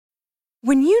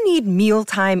When you need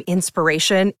mealtime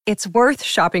inspiration, it's worth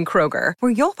shopping Kroger,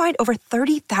 where you'll find over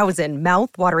 30,000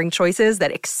 mouth-watering choices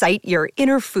that excite your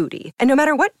inner foodie. And no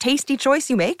matter what tasty choice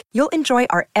you make, you'll enjoy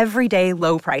our everyday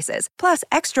low prices, plus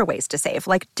extra ways to save,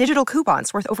 like digital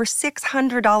coupons worth over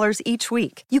 $600 each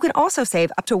week. You can also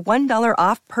save up to $1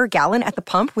 off per gallon at the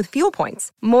pump with fuel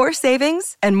points. More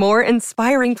savings and more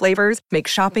inspiring flavors make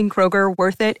shopping Kroger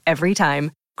worth it every time.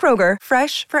 Kroger,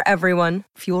 fresh for everyone.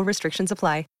 Fuel restrictions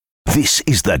apply. This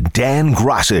is the Dan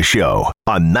Grassa Show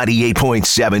on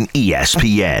 98.7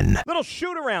 ESPN. Little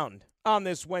shoot-around on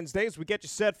this Wednesday as we get you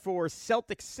set for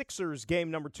Celtics-Sixers game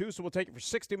number 2. So we'll take it for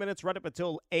 60 minutes right up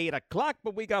until 8 o'clock.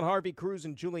 But we got Harvey Cruz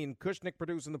and Julian Kushnick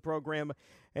producing the program.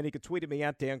 And you can tweet at me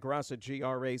at Dan Grassa,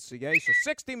 G-R-A-C-A. So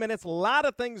 60 minutes, a lot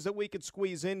of things that we could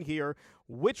squeeze in here,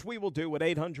 which we will do at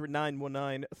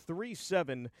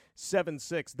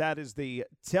 800-919-3776. That is the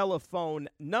telephone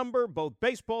number. Both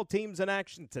baseball teams in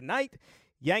action tonight.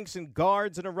 Yanks and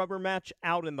Guards in a rubber match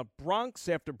out in the Bronx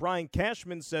after Brian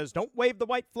Cashman says, don't wave the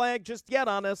white flag just yet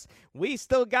on us. We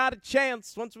still got a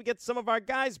chance once we get some of our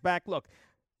guys back. Look,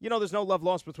 you know there's no love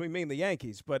lost between me and the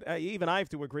Yankees, but even I have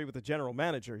to agree with the general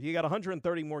manager. You got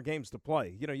 130 more games to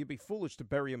play. You know, you'd be foolish to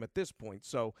bury him at this point.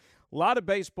 So a lot of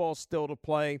baseball still to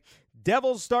play.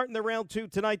 Devils starting the round 2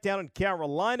 tonight down in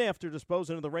Carolina after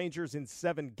disposing of the Rangers in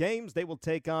 7 games. They will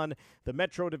take on the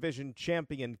Metro Division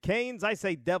champion Canes. I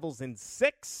say Devils in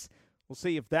 6. We'll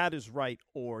see if that is right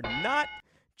or not.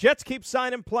 Jets keep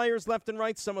signing players left and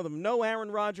right. Some of them know Aaron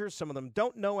Rodgers. Some of them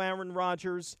don't know Aaron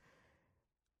Rodgers.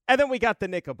 And then we got the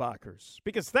Knickerbockers,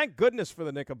 because thank goodness for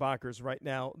the Knickerbockers right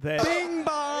now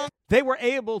that they were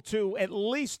able to at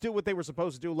least do what they were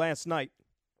supposed to do last night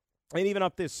and even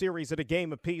up this series at a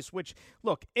game apiece, which,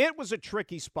 look, it was a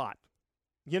tricky spot,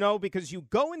 you know, because you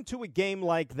go into a game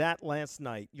like that last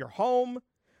night. You're home,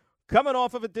 coming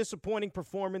off of a disappointing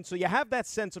performance, so you have that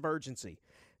sense of urgency.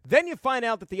 Then you find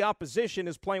out that the opposition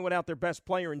is playing without their best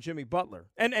player in Jimmy Butler.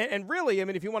 And really, I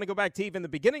mean, if you want to go back to even the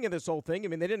beginning of this whole thing, I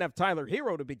mean, they didn't have Tyler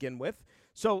Hero to begin with.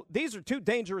 So these are two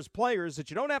dangerous players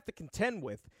that you don't have to contend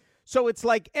with. So it's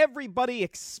like everybody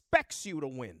expects you to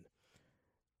win.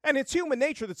 And it's human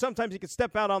nature that sometimes you can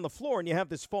step out on the floor and you have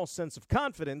this false sense of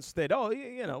confidence that, oh,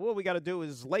 you know, what we got to do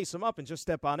is lace them up and just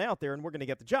step on out there and we're going to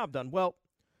get the job done. Well,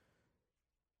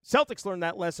 Celtics learned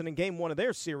that lesson in game 1 of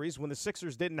their series when the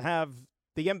Sixers didn't have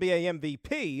the NBA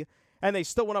MVP, and they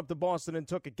still went up to Boston and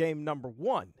took a game number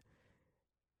 1.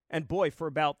 And boy, for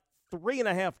about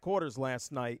 3.5 quarters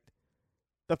last night,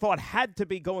 the thought had to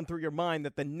be going through your mind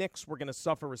that the Knicks were going to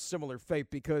suffer a similar fate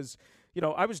because, you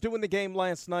know, I was doing the game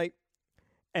last night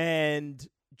and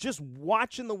just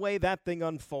watching the way that thing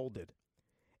unfolded.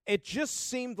 It just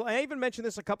seemed like, I even mentioned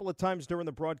this a couple of times during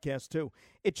the broadcast too,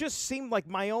 it just seemed like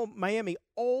Miami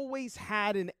always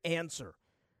had an answer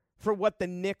for what the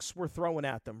Knicks were throwing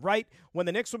at them, right? When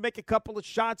the Knicks would make a couple of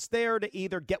shots there to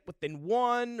either get within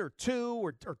 1 or 2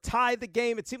 or tie the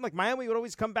game, it seemed like Miami would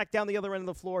always come back down the other end of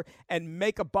the floor and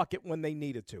make a bucket when they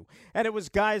needed to. And it was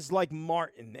guys like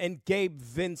Martin and Gabe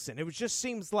Vincent. It just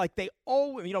seems like they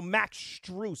always, you know, Max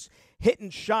Strus hitting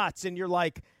shots, and you're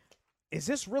like, is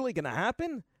this really going to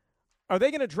happen? Are they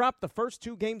going to drop the first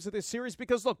 2 games of this series?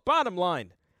 Because, look, bottom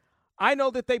line, I know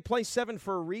that they play 7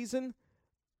 for a reason,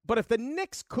 but if the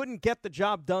Knicks couldn't get the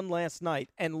job done last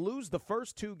night and lose the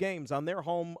first 2 games on their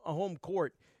home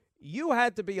court, you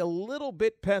had to be a little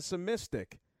bit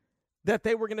pessimistic that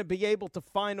they were going to be able to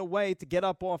find a way to get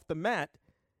up off the mat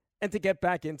and to get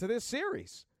back into this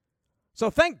series. So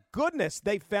thank goodness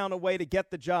they found a way to get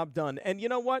the job done. And you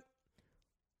know what?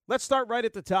 Let's start right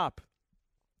at the top.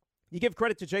 You give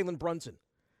credit to Jalen Brunson,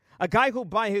 a guy who,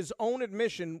 by his own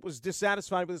admission, was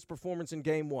dissatisfied with his performance in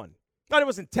Game 1. Thought it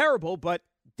wasn't terrible, but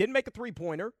didn't make a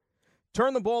three-pointer,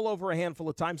 turned the ball over a handful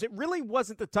of times. It really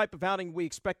wasn't the type of outing we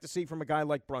expect to see from a guy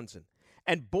like Brunson.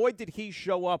 And boy, did he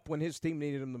show up when his team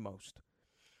needed him the most.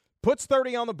 Puts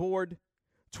 30 on the board,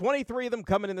 23 of them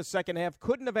coming in the second half.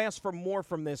 Couldn't have asked for more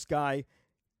from this guy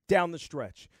down the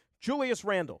stretch. Julius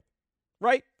Randle,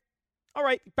 right? All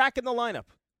right, back in the lineup.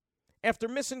 After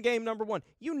missing game number 1,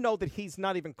 you know that he's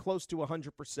not even close to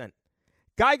 100%.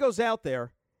 Guy goes out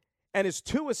there and is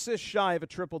 2 assists shy of a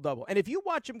triple-double. And if you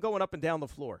watch him going up and down the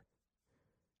floor,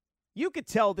 you could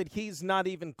tell that he's not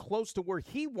even close to where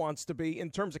he wants to be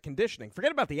in terms of conditioning.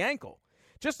 Forget about the ankle.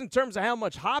 Just in terms of how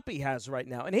much hop he has right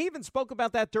now. And he even spoke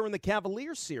about that during the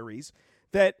Cavaliers series,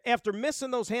 that after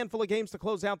missing those handful of games to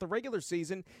close out the regular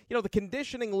season, you know, the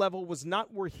conditioning level was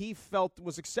not where he felt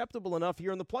was acceptable enough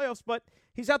here in the playoffs, but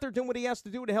he's out there doing what he has to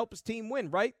do to help his team win,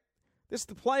 right? This is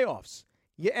the playoffs.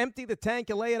 You empty the tank,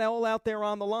 you lay it all out there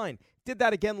on the line. Did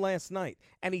that again last night.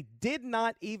 And he did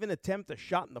not even attempt a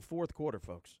shot in the fourth quarter,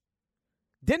 folks.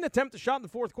 Didn't attempt a shot in the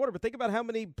fourth quarter, but think about how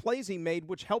many plays he made,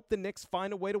 which helped the Knicks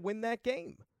find a way to win that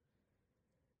game.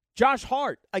 Josh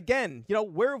Hart, again,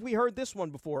 where have we heard this one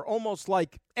before? Almost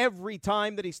like every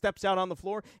time that he steps out on the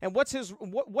floor. And what's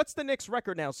the Knicks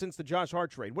record now since the Josh Hart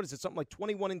trade? What is it, something like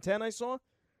 21-10 I saw?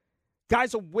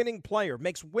 Guy's a winning player,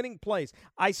 makes winning plays.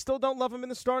 I still don't love him in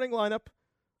the starting lineup.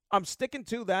 I'm sticking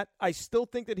to that. I still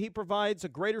think that he provides a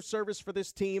greater service for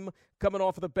this team coming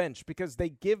off of the bench because they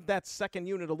give that second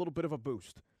unit a little bit of a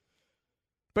boost.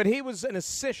 But he was an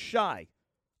assist shy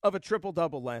of a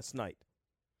triple-double last night.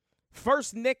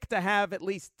 First Knick to have at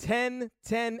least 10,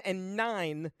 10, and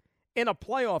 9 in a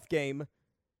playoff game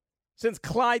since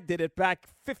Clyde did it back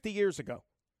 50 years ago.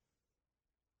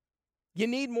 You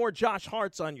need more Josh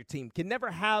Harts on your team. Can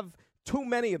never have too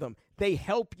many of them. They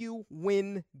help you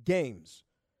win games.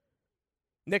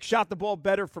 Knicks shot the ball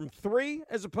better from 3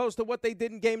 as opposed to what they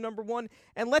did in game number 1.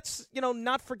 And let's,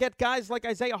 not forget guys like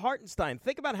Isaiah Hartenstein.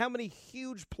 Think about how many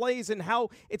huge plays and how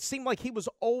it seemed like he was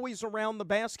always around the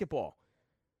basketball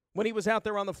when he was out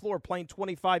there on the floor playing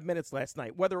 25 minutes last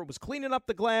night. Whether it was cleaning up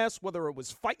the glass, whether it was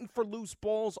fighting for loose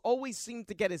balls, always seemed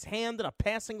to get his hand in a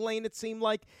passing lane, it seemed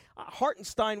like.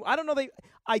 Hartenstein, I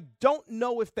don't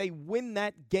know if they win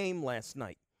that game last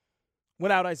night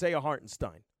without Isaiah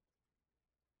Hartenstein.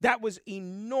 That was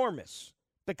enormous,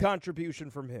 the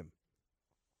contribution from him.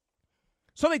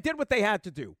 So they did what they had to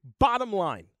do. Bottom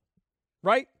line,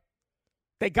 right?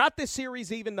 They got this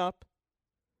series evened up,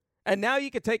 and now you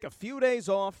could take a few days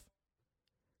off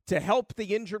to help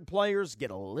the injured players get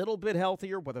a little bit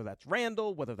healthier, whether that's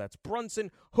Randall, whether that's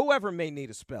Brunson, whoever may need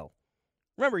a spell.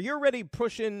 Remember, you're already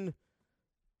pushing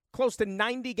close to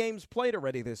 90 games played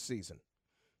already this season.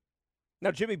 Now,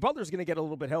 Jimmy Butler's going to get a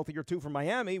little bit healthier, too, for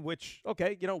Miami, which,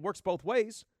 okay, works both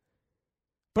ways.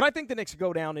 But I think the Knicks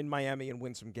go down in Miami and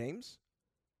win some games.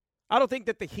 I don't think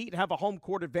that the Heat have a home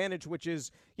court advantage, which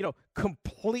is,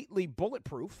 completely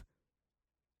bulletproof.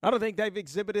 I don't think they've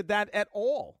exhibited that at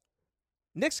all.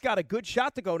 Knicks got a good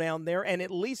shot to go down there and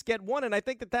at least get one, and I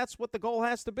think that that's what the goal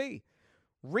has to be.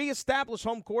 Reestablish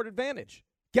home court advantage.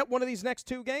 Get one of these next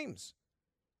 2 games.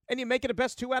 And you make it a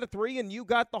best 2 out of 3, and you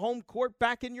got the home court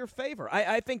back in your favor.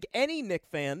 I think any Knick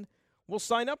fan will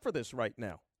sign up for this right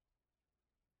now.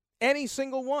 Any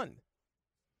single one.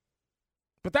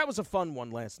 But that was a fun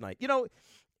one last night.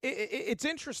 It's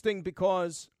interesting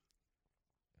because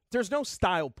there's no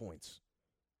style points,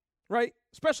 right?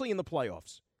 Especially in the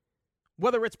playoffs.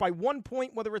 Whether it's by 1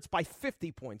 point, whether it's by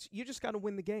 50 points, you just got to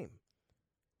win the game.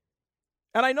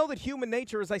 And I know that human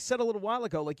nature, as I said a little while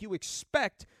ago, like you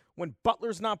expect when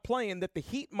Butler's not playing, that the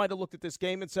Heat might have looked at this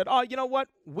game and said, oh, you know what?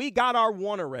 We got our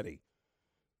one already.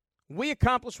 We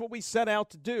accomplished what we set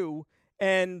out to do,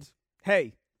 and,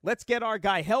 hey, let's get our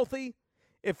guy healthy.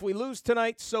 If we lose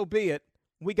tonight, so be it.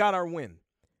 We got our win.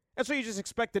 And so you just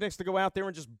expect the Knicks to go out there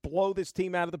and just blow this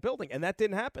team out of the building, and that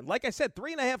didn't happen. Like I said,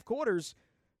 3.5 quarters,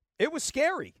 it was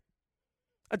scary.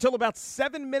 Until about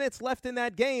 7 minutes left in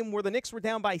that game where the Knicks were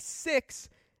down by 6,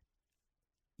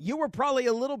 you were probably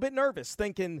a little bit nervous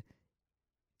thinking,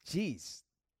 geez,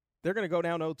 they're going to go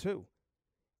down 0-2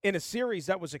 in a series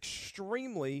that was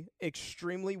extremely,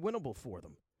 extremely winnable for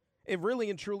them. It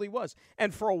really and truly was.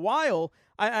 And for a while,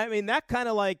 I mean, that kind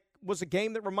of like was a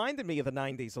game that reminded me of the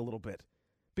 90s a little bit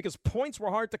because points were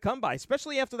hard to come by,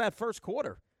 especially after that first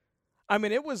quarter. I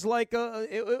mean, it was like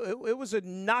it was a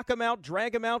knock 'em out,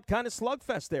 drag 'em out kind of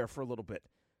slugfest there for a little bit.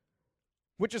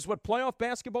 Which is what playoff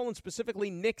basketball and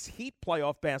specifically Knicks Heat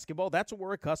playoff basketball, that's what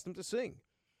we're accustomed to seeing.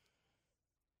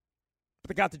 But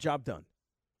they got the job done.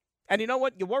 And you know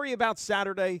what? You worry about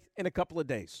Saturday in a couple of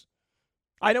days.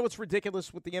 I know it's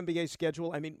ridiculous with the NBA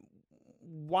schedule. I mean,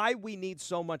 why we need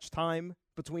so much time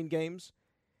between games,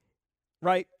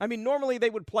 right? I mean, normally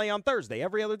they would play on Thursday,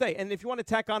 every other day. And if you want to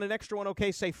tack on an extra one,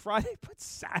 okay, say Friday, but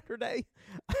Saturday?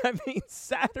 I mean,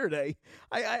 Saturday.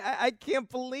 I can't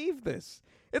believe this.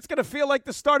 It's going to feel like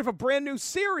the start of a brand new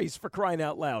series, for crying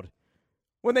out loud,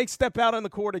 when they step out on the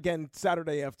court again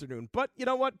Saturday afternoon. But you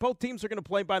know what? Both teams are going to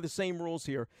play by the same rules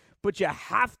here. But you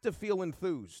have to feel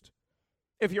enthused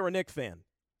if you're a Knicks fan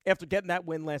after getting that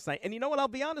win last night. And you know what? I'll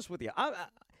be honest with you.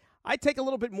 I take a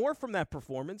little bit more from that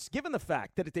performance, given the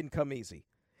fact that it didn't come easy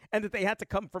and that they had to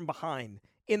come from behind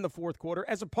in the fourth quarter,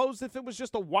 as opposed to if it was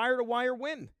just a wire-to-wire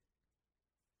win.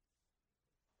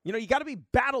 You know, you got to be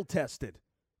battle-tested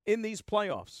in these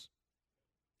playoffs.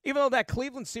 Even though that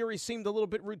Cleveland series seemed a little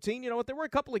bit routine, you know what? There were a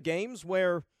couple of games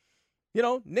where, you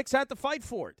know, Knicks had to fight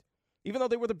for it. Even though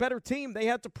they were the better team, they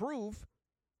had to prove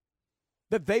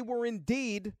that they were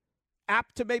indeed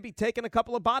apt to maybe taking a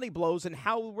couple of body blows, and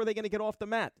how were they going to get off the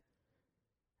mat?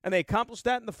 And they accomplished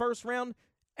that in the first round,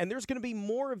 and there's going to be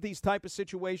more of these type of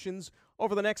situations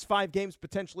over the next 5 games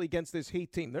potentially against this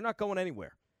Heat team. They're not going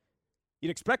anywhere.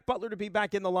 You'd expect Butler to be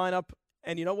back in the lineup,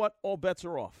 and you know what? All bets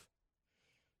are off.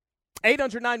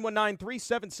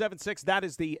 800-919-3776, that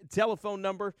is the telephone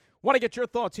number. Want to get your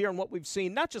thoughts here on what we've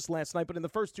seen, not just last night, but in the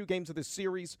first 2 games of this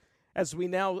series, as we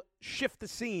now shift the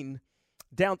scene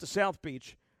down to South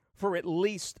Beach for at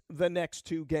least the next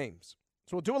 2 games.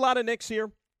 So we'll do a lot of Knicks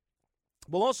here.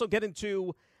 We'll also get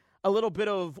into a little bit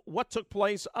of what took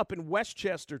place up in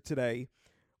Westchester today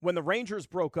when the Rangers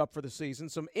broke up for the season.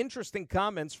 Some interesting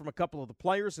comments from a couple of the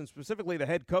players, and specifically the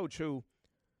head coach, who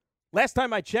last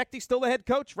time I checked, he's still the head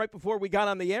coach right before we got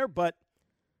on the air, but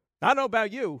I don't know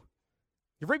about you.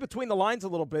 You read between the lines a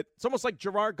little bit. It's almost like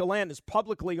Gerard Gallant is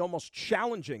publicly almost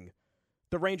challenging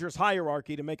the Rangers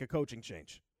hierarchy to make a coaching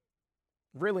change.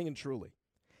 Really and truly.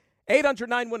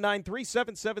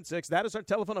 800-919-3776. That is our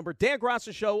telephone number. Dan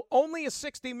Graca Show, only a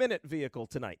 60-minute vehicle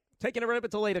tonight. Taking it right up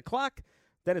until 8 o'clock.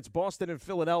 Then it's Boston and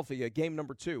Philadelphia, game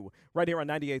number 2, right here on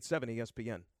 98.7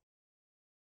 ESPN.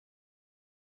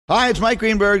 Hi, it's Mike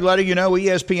Greenberg letting you know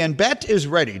ESPN Bet is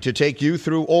ready to take you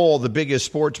through all the biggest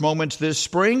sports moments this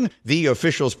spring. The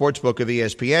official sportsbook of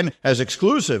ESPN has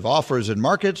exclusive offers and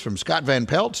markets from Scott Van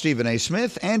Pelt, Stephen A.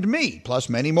 Smith, and me, plus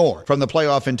many more. From the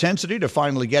playoff intensity to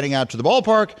finally getting out to the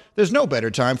ballpark, there's no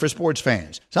better time for sports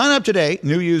fans. Sign up today.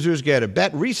 New users get a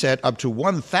bet reset up to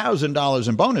 $1,000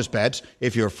 in bonus bets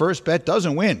if your first bet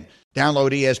doesn't win.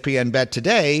 Download ESPN Bet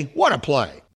today. What a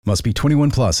play. Must be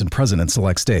 21 plus and present in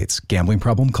select states. Gambling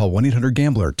problem? Call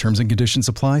 1-800-GAMBLER. Terms and conditions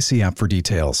apply. See app for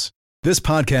details. This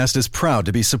podcast is proud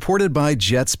to be supported by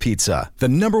Jets Pizza, the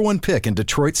 #1 pick in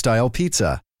Detroit-style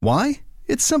pizza. Why?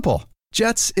 It's simple.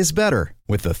 Jets is better.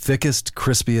 With the thickest,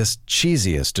 crispiest,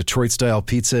 cheesiest Detroit-style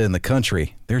pizza in the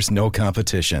country, there's no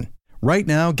competition. Right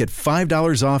now, get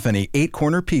 $5 off any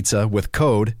 8-corner pizza with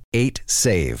code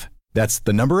 8SAVE. That's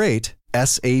the number 8,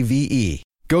 SAVE.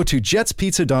 Go to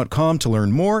jetspizza.com to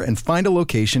learn more and find a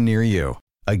location near you.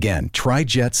 Again, try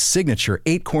Jet's signature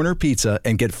 8-corner pizza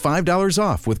and get $5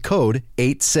 off with code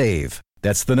 8SAVE.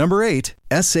 That's the number 8,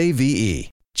 SAVE.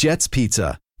 Jet's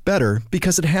Pizza. Better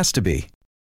because it has to be.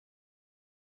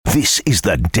 This is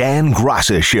the Dan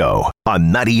Graca Show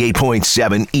on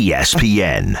 98.7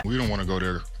 ESPN. We don't want to go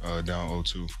there down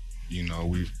 0-2. You know,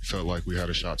 we felt like we had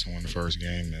a shot to win the first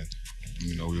game, and,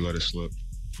 you know, we let it slip.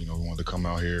 You know, we wanted to come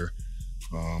out here.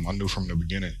 I knew from the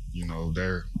beginning, you know,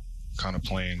 they're kind of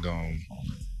playing,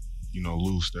 you know,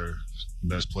 loose. Their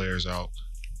best players out.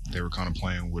 They were kind of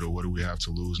playing with a what do we have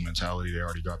to lose mentality. They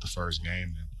already got the first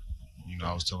game. And, you know,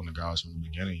 I was telling the guys from the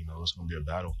beginning, you know, it's going to be a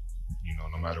battle. You know,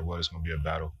 no matter what, it's going to be a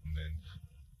battle. And then,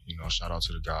 you know, shout out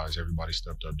to the guys. Everybody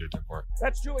stepped up, did their part.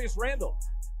 That's Julius Randle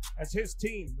as his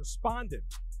team responded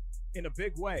in a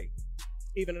big way,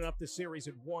 evening up this series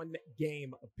at 1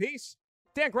 game apiece.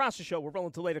 Dan Graca Show, we're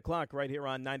rolling till 8 o'clock right here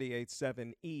on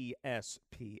 98.7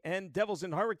 ESPN. Devils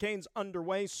and Hurricanes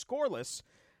underway, scoreless.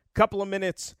 Couple of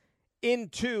minutes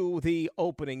into the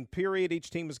opening period. Each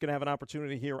team is going to have an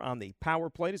opportunity here on the power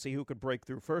play to see who could break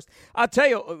through first. I'll tell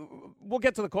you, we'll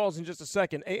get to the calls in just a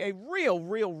second. A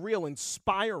real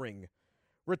inspiring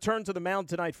return to the mound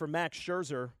tonight for Max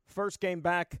Scherzer. First game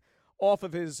back off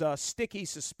of his sticky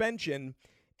suspension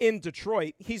in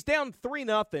Detroit. He's down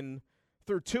 3-0.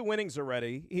 Through 2 innings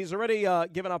already. He's already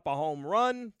given up a home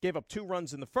run, gave up 2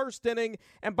 runs in the first inning.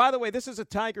 And by the way, this is a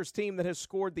Tigers team that has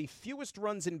scored the fewest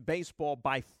runs in baseball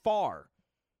by far.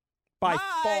 By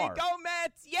far. Go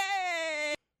Mets,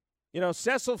 yay! You know,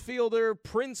 Cecil Fielder,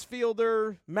 Prince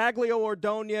Fielder, Maglio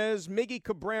Ordonez, Miggy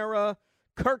Cabrera,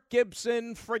 Kirk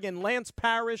Gibson, friggin' Lance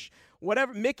Parrish,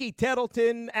 whatever, Mickey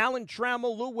Tettleton, Alan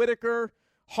Trammell, Lou Whitaker,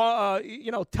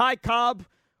 Ty Cobb.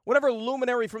 Whatever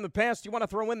luminary from the past you want to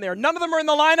throw in there. None of them are in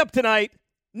the lineup tonight.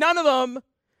 None of them.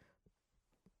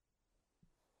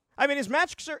 I mean, is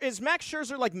Max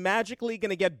Scherzer like magically going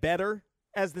to get better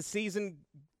as the season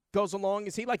goes along?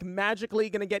 Is he like magically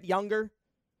going to get younger?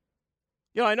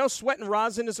 You know, I know sweat and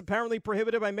rosin is apparently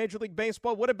prohibited by Major League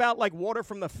Baseball. What about like water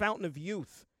from the fountain of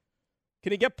youth?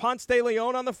 Can he get Ponce de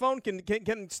Leon on the phone? Can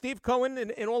Steve Cohen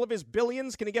in all of his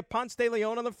billions, can he get Ponce de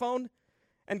Leon on the phone?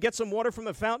 And get some water from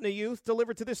the fountain of youth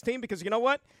delivered to this team? Because you know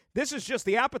what? This is just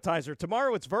the appetizer.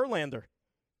 Tomorrow it's Verlander.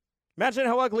 Imagine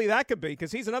how ugly that could be,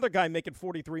 because he's another guy making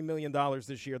 $43 million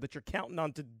this year that you're counting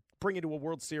on to bring you to a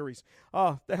World Series.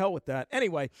 Oh, the hell with that.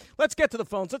 Anyway, let's get to the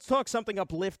phones. Let's talk something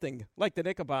uplifting, like the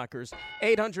Knickerbockers.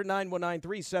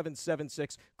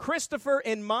 800-919-3776. Christopher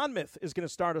in Monmouth is going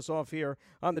to start us off here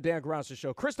on the Dan Graca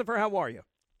Show. Christopher, how are you?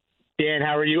 Dan,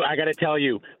 how are you? I got to tell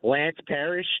you, Lance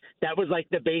Parrish, that was like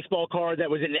the baseball card that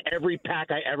was in every pack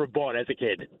I ever bought as a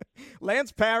kid.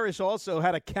 Lance Parrish also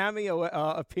had a cameo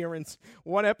appearance,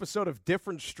 one episode of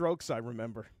Different Strokes, I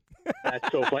remember.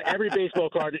 That's so funny. Every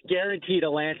baseball card, guaranteed a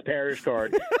Lance Parrish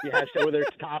card. You have to, whether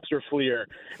it's Topps or Fleer.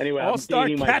 Anyway, All-star I'm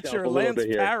dating myself catcher a little Lance bit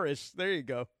here. Parrish. There you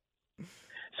go.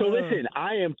 So listen,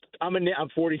 I'm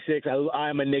 46.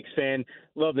 I'm a Knicks fan.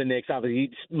 Love the Knicks.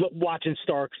 Obviously, watching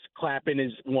Starks clapping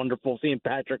is wonderful. Seeing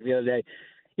Patrick the other day.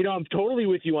 You know, I'm totally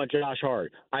with you on Josh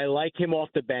Hart. I like him off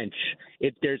the bench.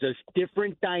 There's a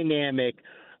different dynamic.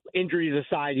 Injuries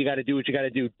aside, you got to do what you got to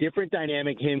do. Different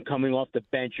dynamic, him coming off the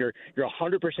bench. You're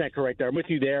 100% correct there. I'm with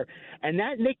you there. And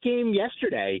that Knick game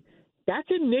yesterday, that's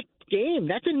a Knick game.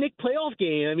 That's a Knick playoff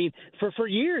game. I mean, for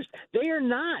years, they are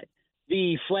not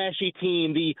the flashy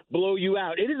team, the blow you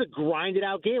out. It is a grinded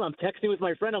out game. I'm texting with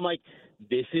my friend. I'm like,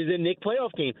 this is a Knick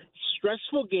playoff game.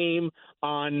 Stressful game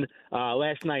on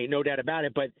last night, no doubt about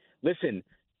it. But listen,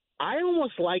 I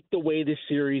almost like the way this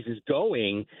series is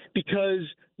going because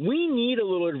we need a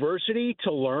little adversity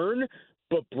to learn.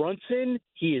 But Brunson,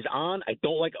 he is on. I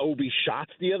don't like Obi's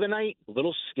shots the other night. A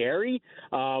little scary.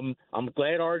 I'm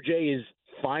glad RJ is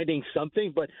finding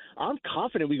something, but I'm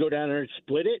confident we go down there and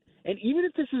split it. And even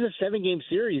if this is a 7-game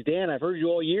series, Dan, I've heard you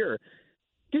all year,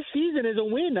 this season is a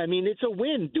win. I mean, it's a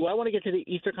win. Do I want to get to the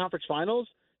Eastern Conference Finals?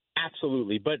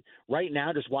 Absolutely. But right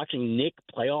now, just watching Knick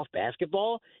playoff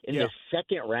basketball in the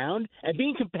second round and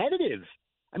being competitive,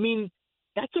 I mean,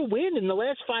 that's a win. In the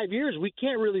last 5 years, we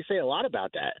can't really say a lot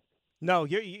about that. No,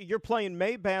 you're playing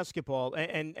May basketball,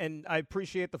 and I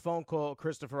appreciate the phone call,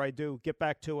 Christopher. I do. Get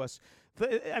back to us.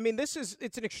 I mean,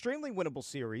 it's an extremely winnable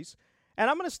series, and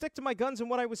I'm going to stick to my guns in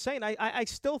what I was saying. I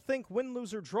still think win,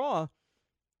 lose, or draw,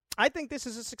 I think this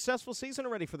is a successful season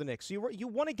already for the Knicks. You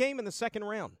won a game in the second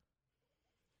round.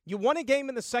 You won a game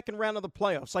in the second round of the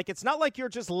playoffs. Like, it's not like you're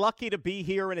just lucky to be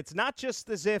here, and it's not just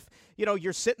as if,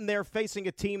 you're sitting there facing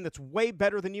a team that's way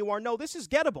better than you are. No, this is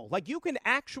gettable. Like, you can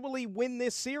actually win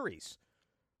this series,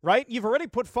 right? You've already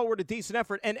put forward a decent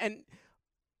effort, and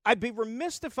I'd be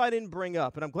remiss if I didn't bring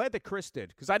up, and I'm glad that Chris did,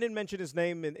 because I didn't mention his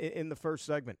name in the first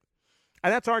segment,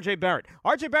 and that's R.J. Barrett.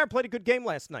 R.J. Barrett played a good game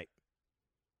last night,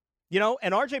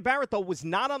 and R.J. Barrett, though, was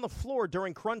not on the floor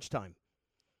during crunch time.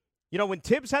 When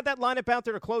Tibbs had that lineup out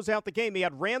there to close out the game, he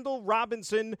had Randall,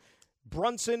 Robinson,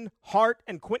 Brunson, Hart,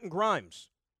 and Quentin Grimes.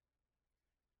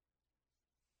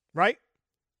 Right?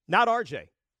 Not RJ.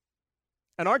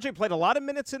 And RJ played a lot of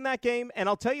minutes in that game, and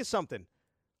I'll tell you something.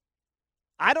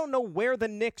 I don't know where the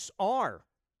Knicks are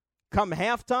come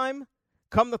halftime,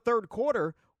 come the third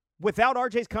quarter, without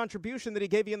RJ's contribution that he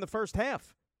gave you in the first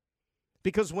half.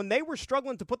 Because when they were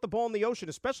struggling to put the ball in the ocean,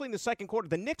 especially in the second quarter,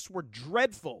 the Knicks were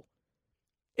dreadful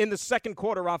in the second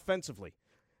quarter offensively.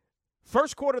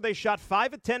 First quarter, they shot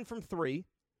 5 of 10 from 3.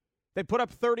 They put up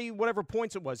 30, whatever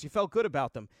points it was. You felt good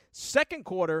about them. Second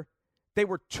quarter, they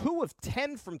were 2 of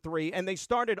 10 from 3, and they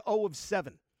started 0 of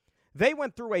 7. They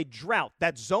went through a drought.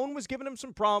 That zone was giving them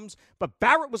some problems, but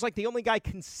Barrett was like the only guy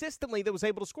consistently that was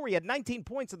able to score. He had 19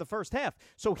 points in the first half,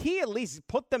 so he at least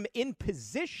put them in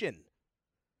position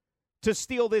to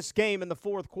steal this game in the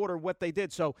fourth quarter, what they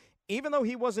did. So even though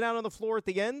he wasn't out on the floor at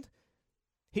the end,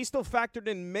 he still factored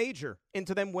in major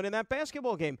into them winning that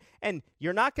basketball game. And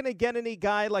you're not going to get any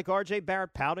guy like R.J.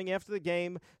 Barrett pouting after the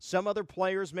game. Some other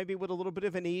players, maybe with a little bit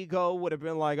of an ego, would have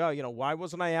been like, why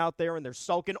wasn't I out there? And they're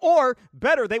sulking. Or,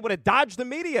 better, they would have dodged the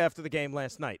media after the game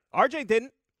last night. R.J.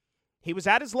 didn't. He was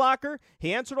at his locker.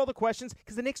 He answered all the questions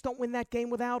because the Knicks don't win that game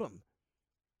without him.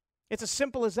 It's as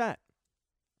simple as that.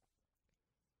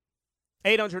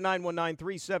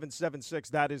 800-919-3776.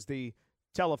 That is the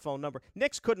telephone number.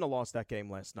 Knicks couldn't have lost that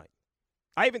game last night.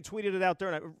 I even tweeted it out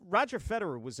there. And Roger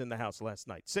Federer was in the house last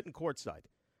night, sitting courtside.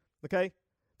 Okay?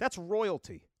 That's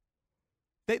royalty.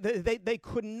 They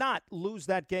could not lose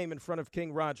that game in front of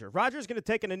King Roger. Roger's going to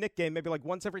take in a Knick game maybe like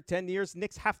once every 10 years.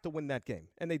 Knicks have to win that game,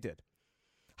 and they did.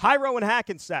 Hyro and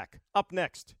Hackensack up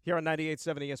next here on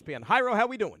 98.7 ESPN. Hyro, how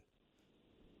we doing?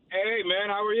 Hey, man,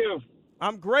 how are you?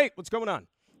 I'm great. What's going on?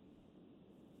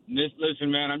 Listen,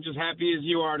 man, I'm just happy as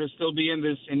you are to still be in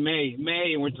this in May,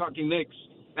 and we're talking Knicks.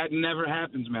 That never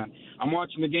happens, man. I'm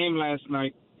watching the game last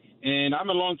night, and I'm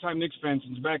a longtime Knicks fan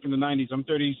since back in the 90s. I'm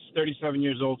 37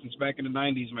 years old since back in the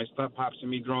 90s. My stuff pops to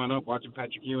me growing up, watching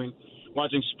Patrick Ewing,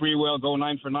 watching Sprewell go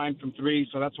 9 for 9 from 3,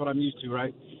 so that's what I'm used to,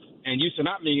 right? And used to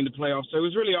not being in the playoffs, so it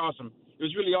was really awesome. It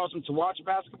was really awesome to watch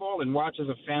basketball and watch as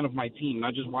a fan of my team,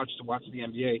 not just watch the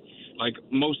NBA like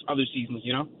most other seasons,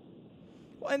 Well,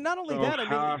 and not only that,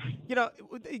 I mean,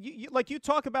 like you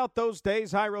talk about those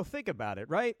days, Hyro, think about it,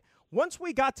 right? Once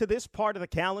we got to this part of the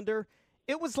calendar,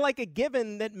 it was like a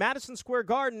given that Madison Square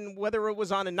Garden, whether it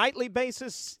was on a nightly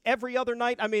basis, every other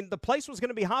night, I mean, the place was going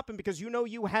to be hopping because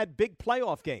you had big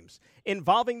playoff games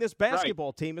involving this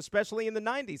basketball team, especially in the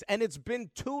 90s. And it's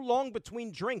been too long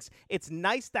between drinks. It's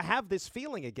nice to have this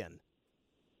feeling again.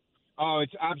 Oh,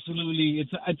 it's absolutely,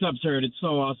 it's absurd. It's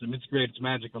so awesome. It's great. It's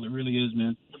magical. It really is,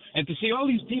 man. And to see all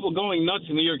these people going nuts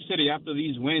in New York City after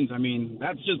these wins, I mean,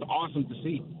 that's just awesome to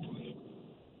see.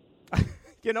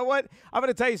 You know what? I'm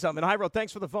going to tell you something. Hyro,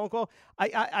 thanks for the phone call.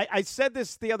 I said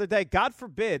this the other day. God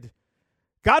forbid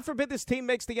this team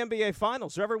makes the NBA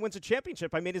Finals or ever wins a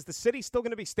championship. I mean, is the city still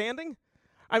going to be standing?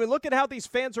 I mean, look at how these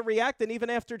fans are reacting even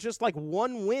after just like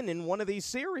one win in one of these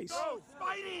series. Go,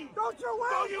 Spidey! Don't you win!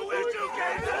 Don't you wish you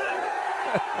came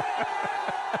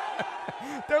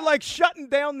They're like shutting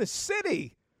down the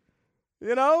city.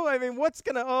 You know? I mean, what's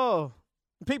going to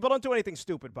 – people, don't do anything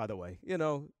stupid, by the way. You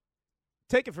know,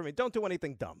 take it from me. Don't do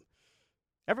anything dumb.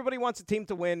 Everybody wants a team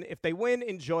to win. If they win,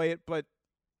 enjoy it, but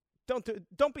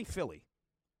don't be Philly.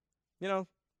 You know?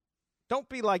 Don't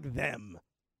be like them.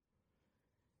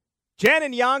 Jan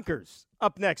and Yonkers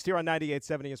up next here on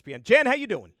 98.7 ESPN. Jan, how you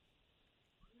doing?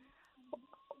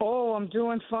 Oh, I'm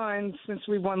doing fine since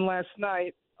we won last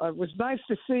night. It was nice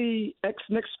to see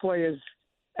ex-Knicks players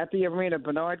at the arena.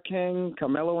 Bernard King,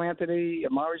 Carmelo Anthony,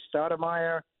 Amari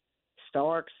Stoudemire,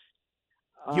 Starks.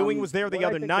 Ewing was there the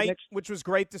other night, which was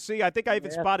great to see. I think I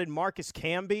even spotted Marcus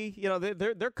Camby. You know,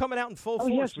 they're coming out in full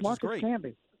force, which Marcus is great.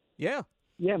 Camby. Yeah.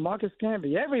 Yeah, Marcus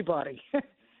Camby. Everybody.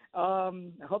 I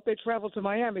hope they travel to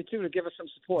Miami, too, to give us some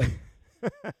support.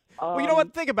 Well, you know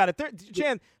what? Think about it.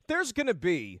 Jan, there's going to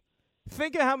be –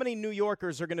 think of how many New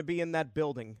Yorkers are going to be in that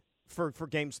building for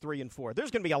Games 3 and 4.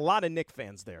 There's going to be a lot of Knicks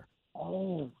fans there.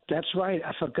 Oh, that's right.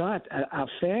 I forgot. Our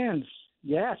fans.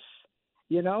 Yes.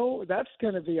 You know, that's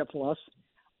going to be a plus.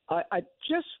 I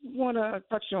just want to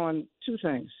touch on two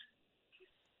things.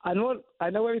 I know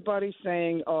everybody's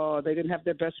saying, oh, they didn't have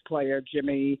their best player,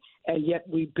 Jimmy, and yet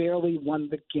we barely won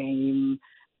the game.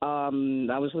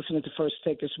 I was listening to First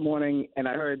Take this morning, and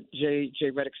I heard Jay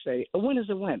Redick say, a win is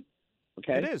a win.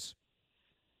 Okay? It is.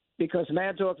 Because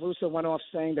Mad Dog Russo went off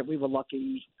saying that we were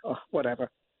lucky, whatever.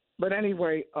 But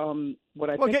anyway, what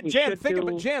I think we should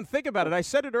do... Jan, think about it. I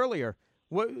said it earlier.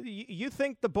 What, you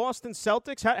think the Boston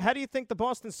Celtics? How do you think the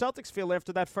Boston Celtics feel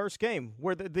after that first game,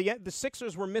 where the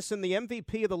Sixers were missing the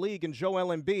MVP of the league and Joel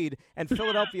Embiid, and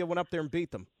Philadelphia went up there and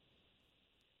beat them?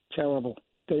 Terrible.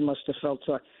 They must have felt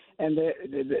so. And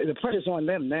the pressure's on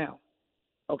them now.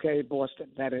 Okay, Boston.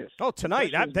 That is. Oh,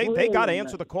 tonight they got to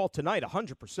answer the call tonight,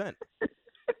 100%.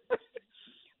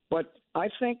 But I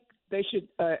think they should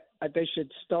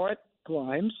start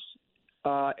Grimes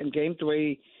in Game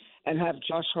 3. And have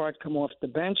Josh Hart come off the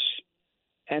bench.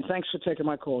 And thanks for taking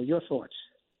my call. Your thoughts?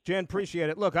 Jan,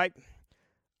 appreciate it. Look,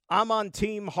 I'm on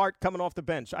Team Hart coming off the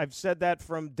bench. I've said that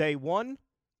from day one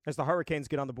as the Hurricanes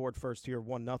get on the board first here,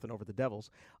 1-0 over the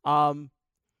Devils.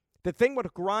 The thing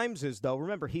with Grimes is, though,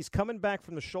 remember, he's coming back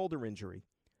from the shoulder injury.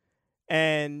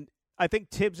 And I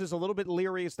think Tibbs is a little bit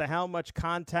leery as to how much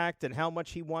contact and how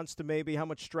much how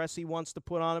much stress he wants to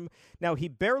put on him. Now, he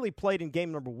barely played in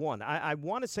game number 1. I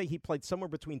want to say he played somewhere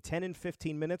between 10 and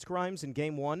 15 minutes, Grimes, in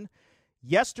game 1.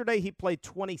 Yesterday, he played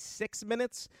 26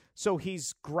 minutes, so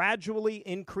he's gradually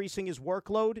increasing his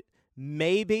workload.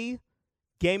 Maybe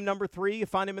game number 3, you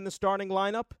find him in the starting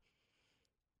lineup.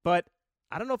 But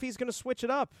I don't know if he's going to switch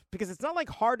it up because it's not like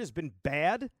Hart has been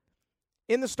bad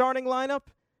in the starting lineup.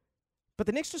 But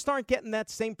the Knicks just aren't getting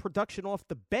that same production off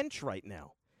the bench right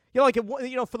now. For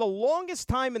the longest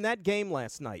time in that game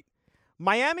last night,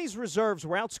 Miami's reserves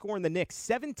were outscoring the Knicks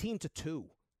 17-2.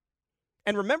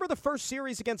 And remember the first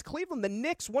series against Cleveland? The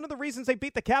Knicks, one of the reasons they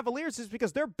beat the Cavaliers is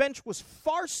because their bench was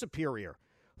far superior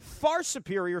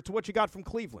to what you got from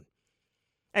Cleveland.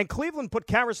 And Cleveland put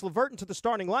Karis LeVert into the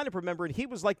starting lineup, remember, and he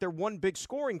was like their one big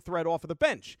scoring threat off of the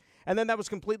bench. And then that was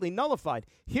completely nullified.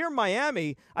 Here,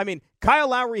 Miami, I mean, Kyle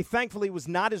Lowry, thankfully, was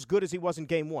not as good as he was in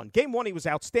Game 1. Game 1, he was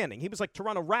outstanding. He was like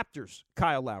Toronto Raptors,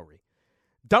 Kyle Lowry.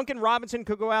 Duncan Robinson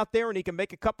could go out there, and he can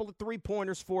make a couple of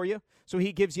three-pointers for you, so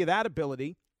he gives you that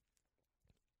ability.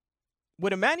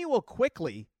 With Emmanuel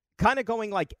Quickley kind of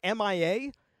going like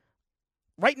MIA,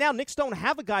 right now, Knicks don't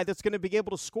have a guy that's going to be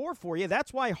able to score for you.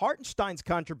 That's why Hartenstein's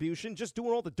contribution, just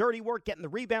doing all the dirty work, getting the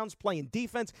rebounds, playing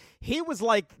defense, he was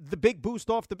like the big boost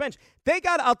off the bench.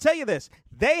 I'll tell you this,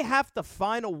 they have to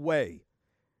find a way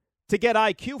to get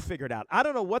IQ figured out. I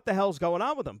don't know what the hell's going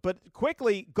on with him, but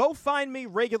Quickley, go find me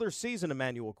regular season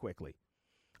Emmanuel Quickley.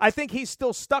 I think he's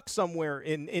still stuck somewhere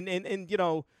in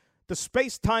the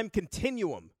space-time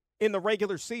continuum in the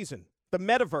regular season. the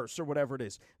metaverse or whatever it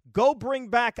is. Go bring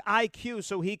back IQ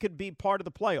so he could be part of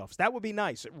the playoffs. That would be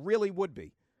nice. It really would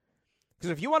be.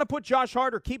 Because if you want to put Josh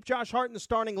Hart or keep Josh Hart in the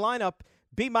starting lineup,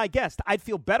 be my guest. I'd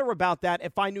feel better about that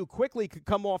if I knew Quickly could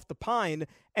come off the pine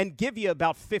and give you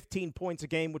about 15 points a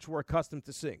game, which we're accustomed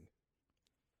to seeing.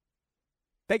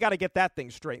 They got to get that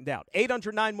thing straightened out.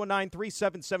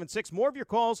 800-919-3776. More of your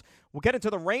calls. We'll get into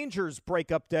the Rangers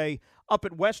breakup day up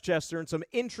at Westchester and some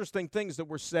interesting things that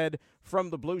were said from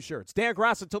the Blue Shirts. Dan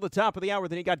Grass until the top of the hour.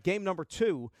 Then you got game number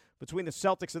 2 between the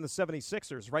Celtics and the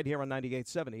 76ers right here on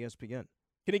 98.7 ESPN.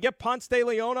 Can you get Ponce de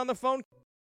Leon on the phone?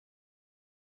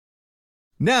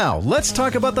 Now, let's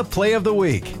talk about the play of the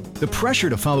week. The pressure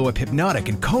to follow up Hypnotic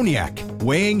and Cognac,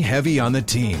 weighing heavy on the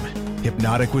team.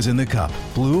 Hypnotic was in the cup,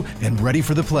 blue, and ready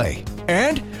for the play.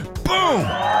 And boom!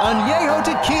 Añejo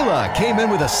Tequila came in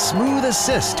with a smooth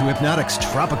assist to Hypnotic's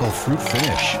tropical fruit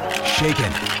finish.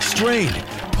 Shaken, strained,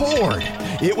 poured.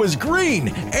 It was green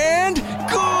and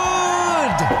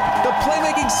good! The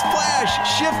playmaking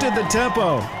splash shifted the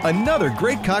tempo. Another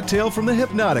great cocktail from the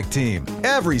Hypnotic team.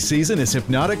 Every season is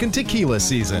Hypnotic and Tequila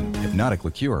season. Hypnotic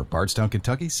Liqueur, Bardstown,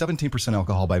 Kentucky, 17%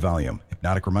 alcohol by volume.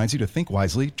 Hypnotic reminds you to think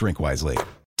wisely, drink wisely.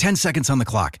 10 seconds on the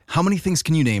clock. How many things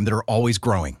can you name that are always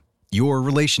growing? Your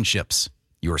relationships,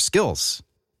 your skills,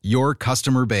 your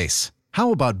customer base.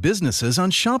 How about businesses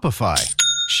on Shopify?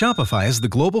 Shopify is the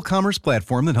global commerce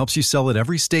platform that helps you sell at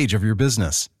every stage of your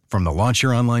business. From the launch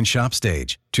your online shop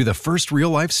stage, to the first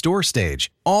real-life store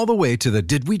stage, all the way to the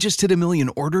did we just hit 1 million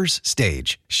orders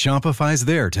stage. Shopify's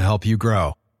there to help you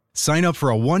grow. Sign up for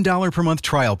a $1 per month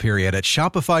trial period at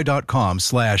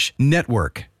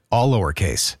shopify.com/network, all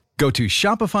lowercase. Go to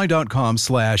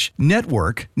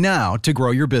shopify.com/network now to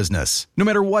grow your business, no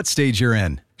matter what stage you're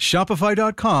in.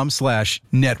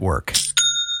 Shopify.com/network.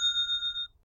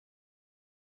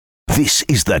 This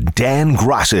is the Dan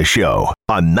Graca Show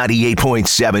on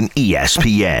 98.7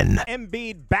 ESPN.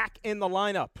 Embiid back in the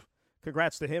lineup.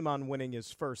 Congrats to him on winning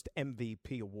his first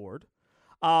MVP award.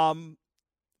 We're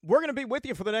going to be with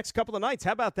you for the next couple of nights.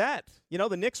 How about that? You know,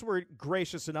 the Knicks were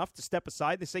gracious enough to step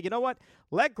aside. They say, you know what?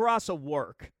 Let Graca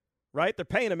work, right? They're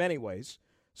paying him anyways.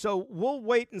 So we'll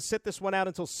wait and sit this one out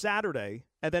until Saturday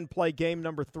and then play game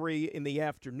number 3 in the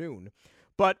afternoon.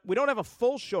 But we don't have a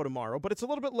full show tomorrow, but it's a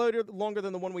little bit longer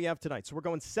than the one we have tonight. So we're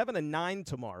going 7 and 9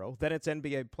 tomorrow. Then it's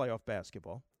NBA playoff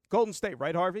basketball. Golden State,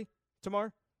 right, Harvey,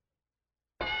 tomorrow?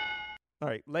 All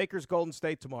right, Lakers, Golden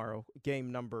State tomorrow,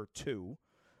 game number 2.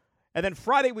 And then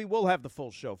Friday we will have the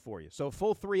full show for you. So a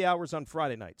full 3 hours on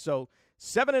Friday night. So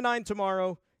 7 and 9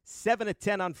 tomorrow, 7 to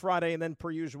 10 on Friday, and then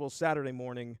per usual Saturday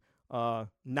morning, 9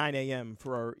 a.m.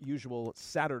 for our usual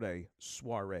Saturday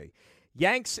soiree.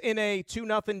 Yanks in a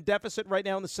 2-0 deficit right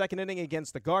now in the second inning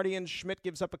against the Guardians. Schmidt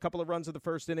gives up a couple of runs in the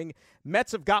first inning.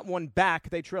 Mets have got one back.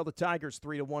 They trail the Tigers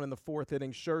 3-1 in the fourth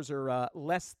inning. Scherzer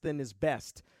less than his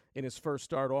best in his first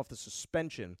start off the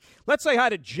suspension. Let's say hi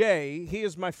to Jay. He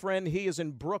is my friend. He is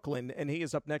in Brooklyn, and he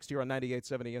is up next year on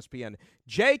 98.7 ESPN.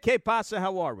 Jay, que pasa?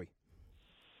 How are we?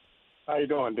 How you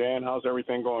doing, Dan? How's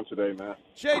everything going today, man?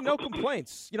 Jay, no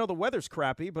complaints. You know, the weather's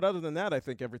crappy, but other than that, I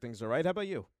think everything's all right. How about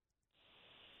you?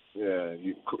 Yeah,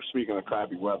 speaking of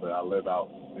crappy weather, I live out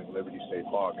in Liberty State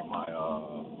Park, and my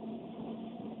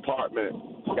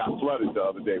apartment got flooded the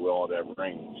other day with all that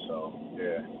rain. So,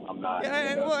 yeah, I'm not.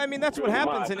 Yeah, well, I mean, that's what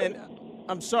happens, and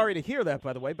I'm sorry to hear that,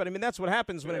 by the way, but, I mean, that's what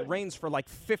happens when it rains for like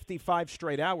 55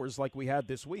 straight hours like we had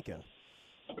this weekend.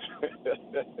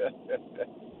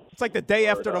 It's like the day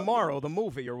after tomorrow, the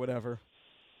movie or whatever.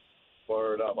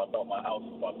 Word up. I thought my house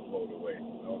was about to float away.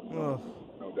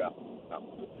 No doubt.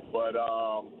 But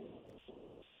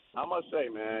I must say,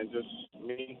 man, just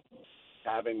me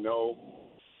having no,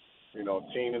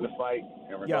 team in the fight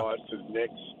in regards to the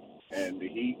Knicks and the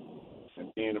Heat,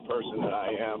 and being the person that I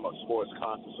am, a sports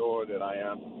connoisseur that I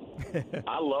am,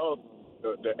 I love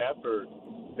the effort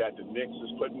that the Knicks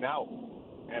is putting out.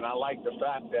 And I like the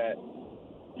fact that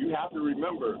you have to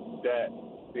remember that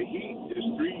the Heat is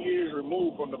 3 years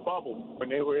removed from the bubble when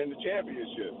they were in the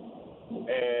championship.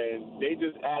 And they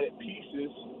just added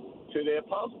pieces to their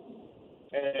puzzle.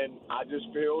 And I just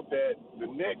feel that the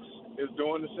Knicks is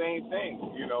doing the same thing.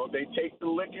 They take the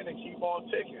licking and keep on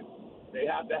ticking. They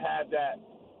have to have that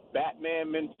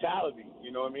Batman mentality,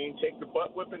 take the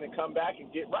butt whipping and come back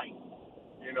and get right,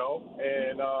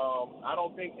 And I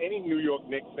don't think any New York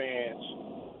Knicks fans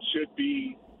should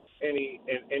be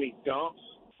any dumps,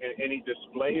 any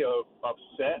display of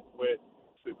upset with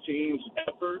the team's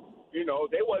effort.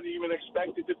 They wasn't even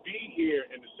expected to be here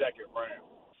in the second round.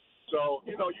 So,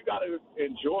 you got to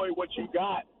enjoy what you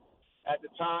got at the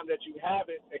time that you have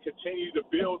it and continue to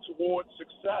build towards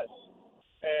success.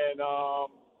 And,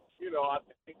 I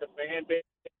think the fan base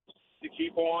to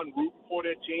keep on rooting for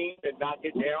their team and not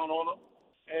get down on them.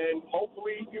 And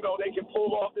hopefully, they can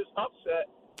pull off this upset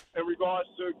in regards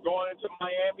to going into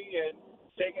Miami and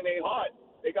taking a heart.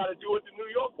 They got to do it the New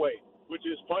York way, which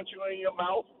is punching in your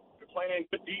mouth, playing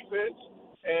good defense,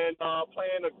 and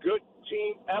playing a good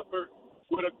team effort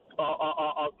with a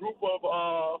group of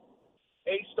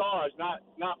A stars, not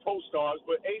pro stars,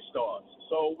 but A stars.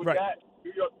 So with that,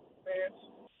 New York fans,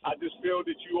 I just feel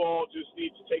that you all just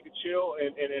need to take a chill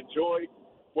and enjoy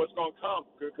what's going to come,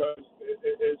 because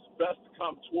it's best to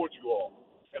come towards you all.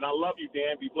 And I love you,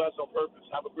 Dan. Be blessed on purpose.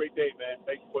 Have a great day, man.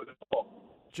 Thank you for the call.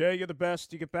 Jay, you're the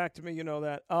best. You get back to me, you know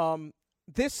that.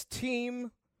 This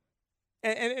team,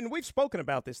 and we've spoken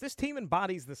about this team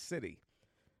embodies the city.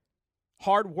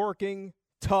 Hardworking,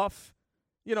 tough.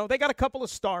 They got a couple of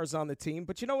stars on the team,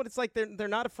 but you know what it's like? They're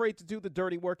not afraid to do the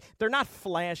dirty work. They're not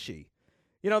flashy.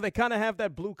 They kind of have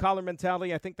that blue-collar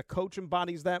mentality. I think the coach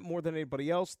embodies that more than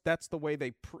anybody else. That's the way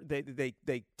they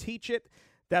teach it.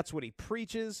 That's what he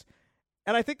preaches.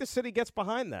 And I think the city gets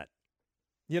behind that,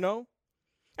 And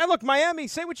look, Miami,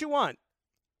 say what you want.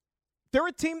 They're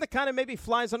a team that kind of maybe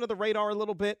flies under the radar a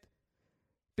little bit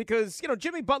because,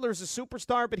 Jimmy Butler's a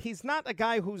superstar, but he's not a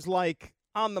guy who's like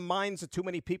on the minds of too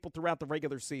many people throughout the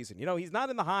regular season. He's not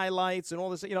in the highlights and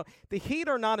all this. The Heat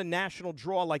are not a national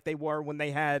draw like they were when they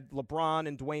had LeBron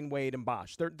and Dwayne Wade and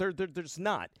Bosh. They're just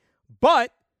not.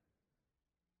 But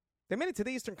they made it to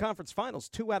the Eastern Conference Finals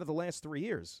 2 out of the last 3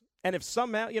 years. And if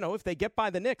somehow, if they get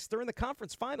by the Knicks, they're in the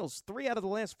conference finals 3 out of the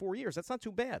last 4 years. That's not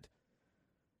too bad.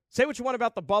 Say what you want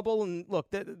about the bubble, and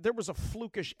look, there was a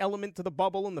flukish element to the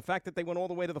bubble and the fact that they went all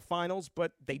the way to the finals,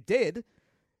 but they did.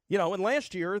 And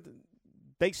last year,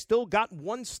 they still got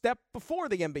one step before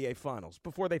the NBA Finals,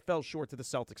 before they fell short to the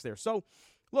Celtics there. So,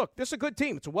 look, this is a good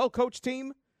team. It's a well-coached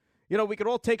team. We could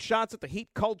all take shots at the Heat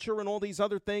culture and all these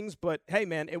other things, but, hey,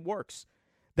 man, it works.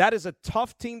 That is a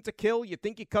tough team to kill. You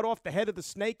think you cut off the head of the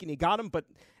snake and you got him, but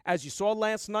as you saw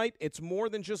last night, it's more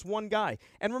than just one guy.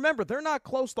 And remember, they're not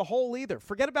close to whole either.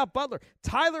 Forget about Butler.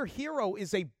 Tyler Hero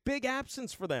is a big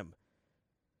absence for them.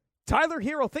 Tyler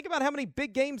Hero, think about how many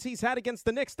big games he's had against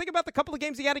the Knicks. Think about the couple of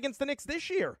games he had against the Knicks this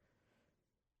year.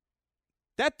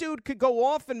 That dude could go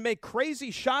off and make crazy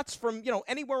shots from,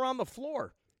 anywhere on the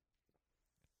floor.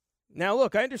 Now,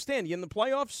 look, I understand. In the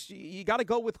playoffs, you got to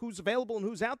go with who's available and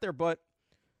who's out there, but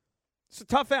it's a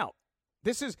tough out.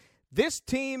 This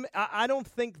team, I don't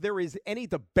think there is any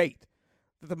debate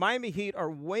that the Miami Heat are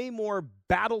way more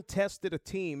battle-tested a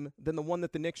team than the one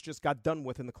that the Knicks just got done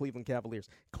with in the Cleveland Cavaliers.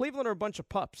 Cleveland are a bunch of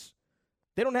pups.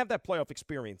 They don't have that playoff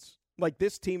experience like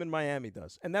this team in Miami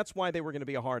does, and that's why they were going to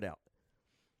be a hard out.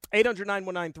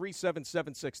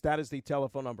 800-919-3776, that is the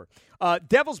telephone number.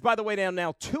 Devils, by the way, down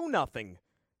now 2-0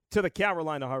 to the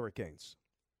Carolina Hurricanes.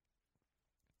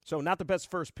 So not the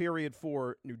best first period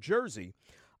for New Jersey.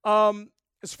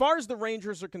 As far as the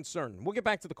Rangers are concerned, we'll get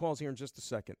back to the calls here in just a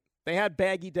second. They had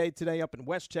Baggy Day today up in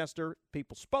Westchester.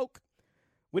 People spoke.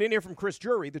 We didn't hear from Chris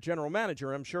Drury, the general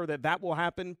manager. I'm sure that will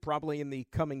happen probably in the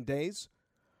coming days.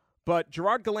 But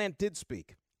Gerard Gallant did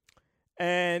speak.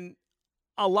 And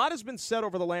a lot has been said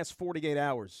over the last 48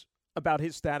 hours about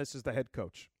his status as the head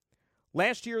coach.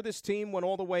 Last year, this team went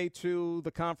all the way to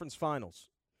the conference finals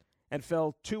and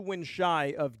fell 2 wins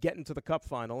shy of getting to the Cup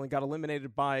final and got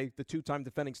eliminated by the 2-time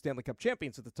defending Stanley Cup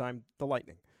champions at the time, the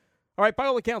Lightning. All right, by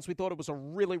all accounts, we thought it was a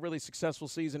really, really successful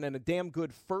season and a damn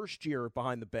good first year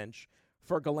behind the bench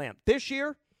for Gallant. This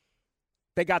year,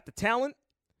 they got the talent.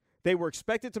 They were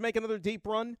expected to make another deep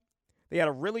run. They had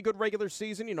a really good regular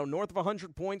season, north of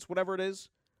 100 points, whatever it is.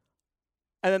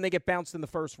 And then they get bounced in the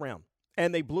first round.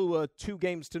 And they blew a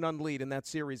 2-0 lead in that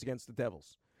series against the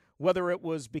Devils. Whether it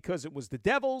was because it was the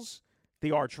Devils,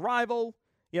 the arch rival,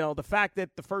 the fact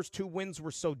that the first 2 wins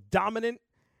were so dominant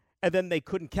and then they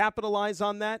couldn't capitalize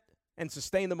on that and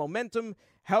sustain the momentum,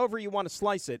 however you want to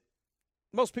slice it,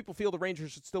 most people feel the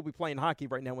Rangers should still be playing hockey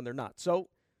right now when they're not. So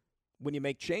when you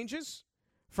make changes,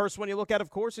 first one you look at, of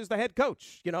course, is the head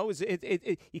coach. You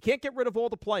can't get rid of all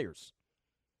the players.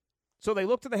 So they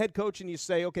look to the head coach and you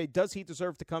say, okay, does he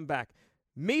deserve to come back?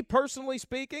 Me personally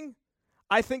speaking,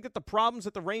 I think that the problems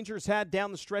that the Rangers had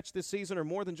down the stretch this season are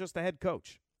more than just the head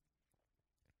coach.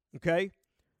 Okay?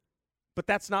 But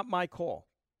that's not my call.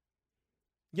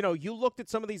 You looked at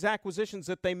some of these acquisitions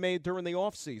that they made during the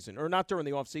offseason, or not during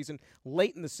the offseason,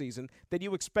 late in the season, that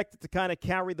you expected to kind of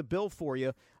carry the bill for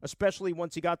you, especially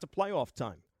once you got to playoff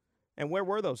time. And where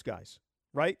were those guys,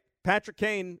 right? Patrick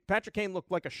Kane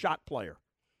looked like a shot player.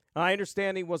 I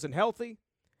understand he wasn't healthy,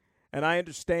 and I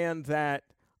understand that,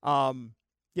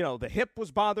 the hip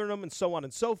was bothering him and so on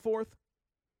and so forth.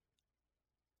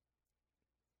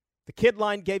 The kid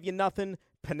line gave you nothing.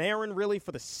 Panarin, really,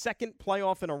 for the second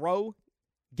playoff in a row,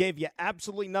 gave you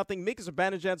absolutely nothing. Mika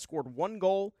Zibanejad scored 1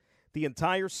 goal the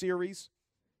entire series.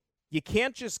 You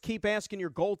can't just keep asking your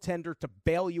goaltender to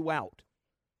bail you out.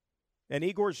 And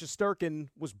Igor Shesterkin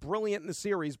was brilliant in the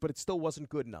series, but it still wasn't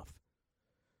good enough.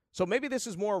 So maybe this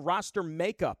is more a roster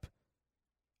makeup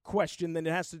question than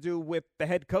it has to do with the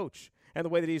head coach and the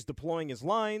way that he's deploying his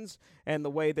lines and the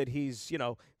way that he's,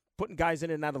 putting guys in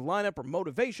and out of the lineup or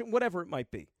motivation, whatever it might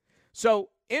be. So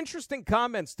interesting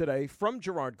comments today from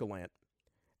Gerard Gallant.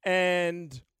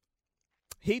 And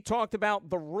he talked about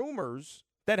the rumors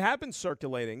that have been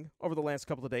circulating over the last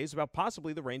couple of days about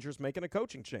possibly the Rangers making a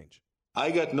coaching change.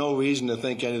 I got no reason to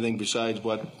think anything besides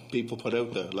what people put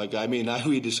out there. I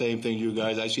read the same thing you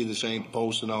guys. I see the same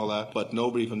posts and all that, but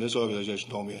nobody from this organization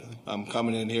told me anything. I'm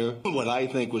coming in here what I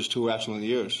think was 2 excellent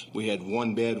years. We had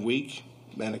 1 bad week,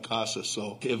 and it cost us.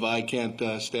 So if I can't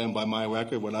stand by my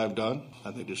record, what I've done,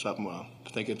 I think there's something wrong.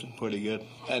 I think it's pretty good.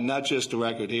 And not just the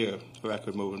record here, the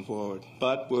record moving forward.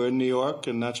 But we're in New York,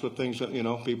 and that's what things,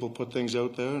 people put things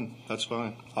out there, and that's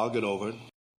fine. I'll get over it.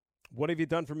 What have you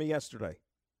done for me yesterday?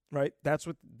 Right? That's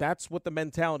what the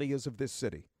mentality is of this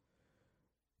city.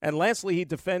 And lastly, he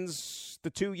defends the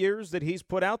 2 years that he's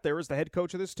put out there as the head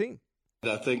coach of this team.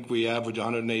 I think we averaged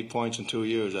 108 points in 2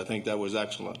 years. I think that was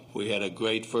excellent. We had a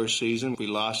great first season. We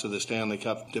lost to the Stanley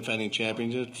Cup defending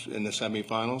champions in the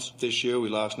semifinals. This year, we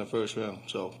lost in the first round.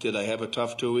 So did I have a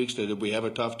tough 2 weeks? Did we have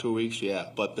a tough 2 weeks? Yeah.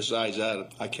 But besides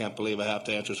that, I can't believe I have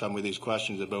to answer some of these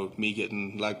questions about me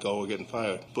getting let go or getting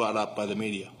fired, brought up by the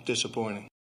media. Disappointing.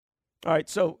 All right,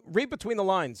 so read between the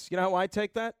lines. You know how I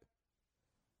take that?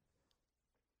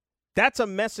 That's a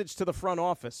message to the front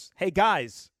office. Hey,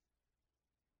 guys,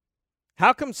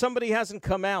 how come somebody hasn't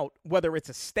come out, whether it's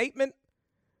a statement,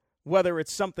 whether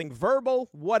it's something verbal,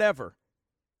 whatever,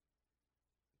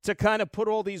 to kind of put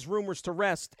all these rumors to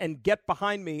rest and get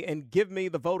behind me and give me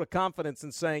the vote of confidence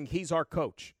in saying he's our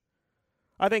coach?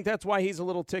 I think that's why he's a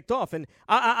little ticked off. And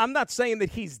I'm not saying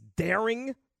that he's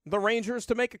daring the Rangers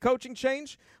to make a coaching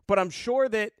change, but I'm sure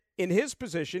that in his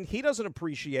position, he doesn't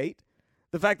appreciate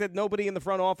the fact that nobody in the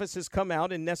front office has come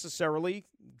out and necessarily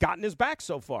gotten his back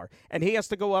so far. And he has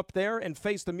to go up there and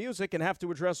face the music and have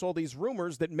to address all these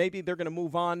rumors that maybe they're going to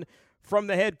move on from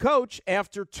the head coach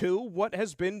after 2 what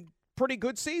has been pretty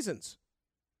good seasons.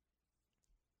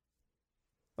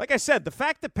 Like I said, the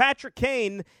fact that Patrick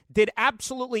Kane did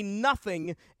absolutely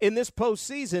nothing in this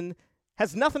postseason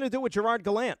has nothing to do with Gerard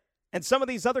Gallant. And some of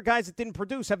these other guys that didn't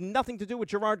produce have nothing to do with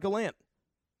Gerard Gallant.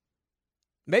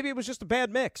 Maybe it was just a bad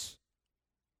mix.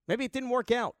 Maybe it didn't work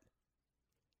out.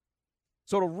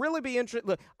 So it'll really be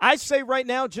interesting. I say right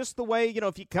now, just the way,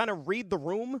 if you kind of read the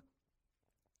room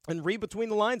and read between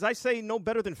the lines, I say no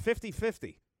better than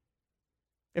 50-50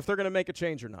 if they're going to make a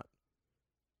change or not.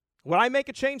 Would I make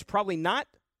a change? Probably not.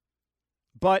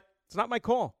 But it's not my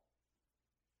call.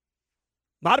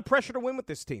 A lot of pressure to win with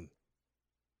this team.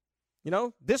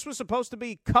 This was supposed to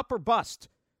be cup or bust,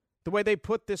 the way they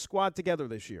put this squad together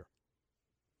this year.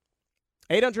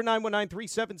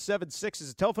 800-919-3776 is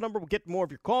the telephone number. We'll get more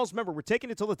of your calls. Remember, we're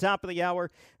taking it till the top of the hour.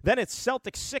 Then it's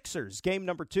Celtics-Sixers, game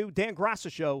number 2. Dan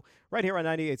Grassa Show, right here on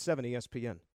 98.7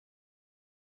 ESPN.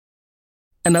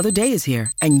 Another day is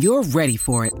here, and you're ready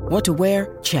for it. What to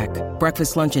wear? Check.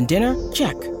 Breakfast, lunch, and dinner?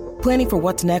 Check. Planning for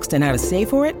what's next and how to save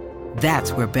for it?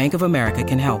 That's where Bank of America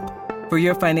can help. For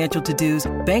your financial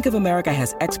to-dos, Bank of America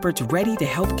has experts ready to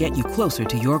help get you closer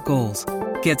to your goals.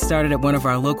 Get started at one of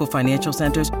our local financial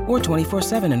centers or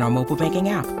 24/7 in our mobile banking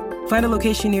app. Find a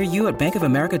location near you at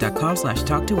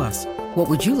bankofamerica.com/talktous. What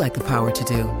would you like the power to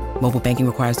do? Mobile banking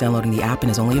requires downloading the app and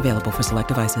is only available for select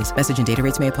devices. Message and data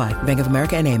rates may apply. Bank of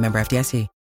America N.A., member FDIC.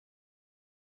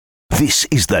 This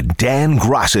is the Dan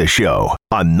Grassa Show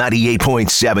on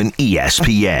 98.7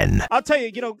 ESPN. I'll tell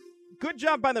you, good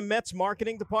job by the Mets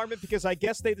marketing department, because I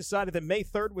guess they decided that May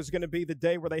 3rd was going to be the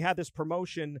day where they had this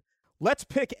promotion. Let's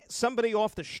pick somebody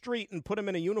off the street and put him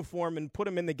in a uniform and put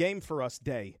him in the game for us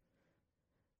day.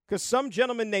 Because some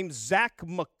gentleman named Zach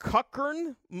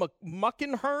Muckenhern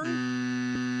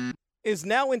is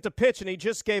now into pitch, and he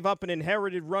just gave up an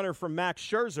inherited runner from Max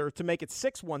Scherzer to make it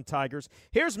 6-1 Tigers.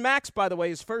 Here's Max, by the way,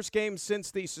 his first game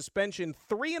since the suspension,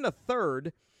 3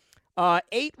 1/3,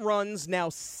 8 runs, now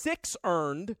 6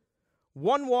 earned.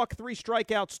 1 walk, 3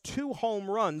 strikeouts, 2 home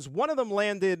runs. One of them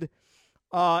landed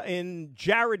in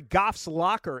Jared Goff's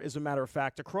locker, as a matter of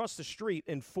fact, across the street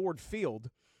in Ford Field,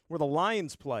 where the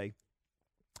Lions play.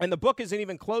 And the book isn't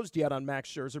even closed yet on Max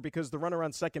Scherzer because the runner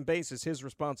on second base is his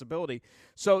responsibility.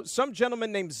 So some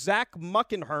gentleman named Zach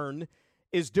Muckenhern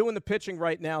is doing the pitching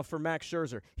right now for Max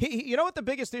Scherzer. You know what the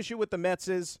biggest issue with the Mets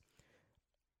is?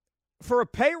 For a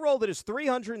payroll that is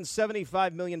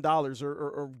 $375 million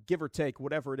or give or take,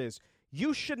 whatever it is,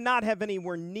 you should not have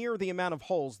anywhere near the amount of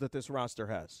holes that this roster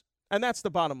has. And that's the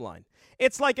bottom line.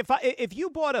 It's like if you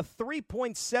bought a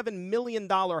 $3.7 million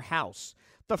house,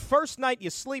 the first night you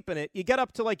sleep in it, you get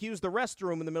up to like use the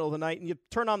restroom in the middle of the night and you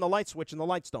turn on the light switch and the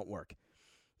lights don't work.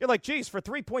 You're like, geez, for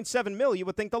 $3.7 million, you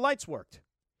would think the lights worked.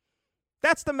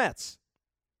 That's the Mets.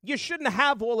 You shouldn't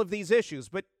have all of these issues,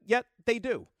 but yet they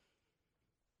do.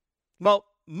 Well,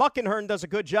 Muckenhirn does a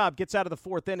good job, gets out of the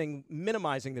fourth inning,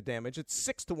 minimizing the damage. It's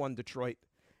 6-1 Detroit.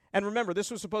 And remember, this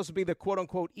was supposed to be the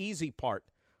quote-unquote easy part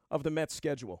of the Mets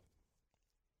schedule.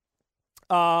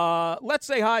 Let's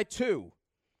say hi to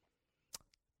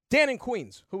Dan in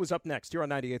Queens, who was up next. You're on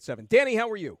 98.7. Danny, how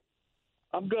are you?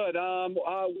 I'm good.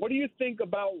 What do you think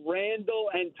about Randall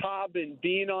and Tobin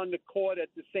being on the court at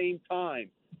the same time?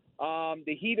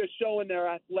 The Heat are showing they're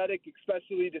athletic,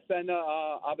 especially defender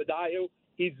Abadayu.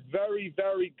 He's very,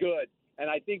 very good. And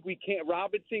I think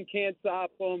Robinson can't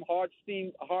stop him.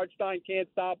 Hartstein can't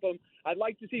stop him. I'd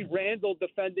like to see Randall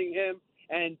defending him.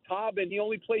 And Tobin, he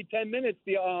only played 10 minutes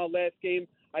the last game.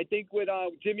 I think with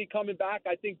Jimmy coming back,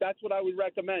 I think that's what I would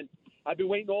recommend. I've been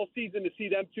waiting all season to see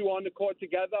them two on the court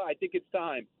together. I think it's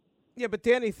time. Yeah, but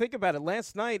Danny, think about it.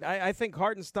 Last night, I think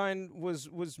Hartenstein was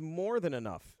more than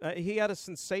enough. He had a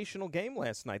sensational game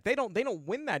last night. They don't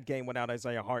win that game without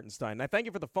Isaiah Hartenstein. I thank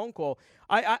you for the phone call.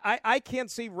 I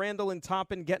can't see Randall and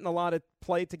Toppin getting a lot of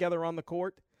play together on the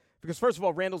court because, first of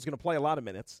all, Randall's going to play a lot of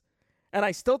minutes. And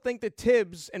I still think that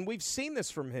Tibbs, and we've seen this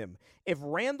from him, if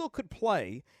Randall could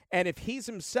play and if he's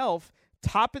himself,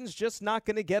 Toppin's just not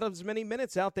going to get as many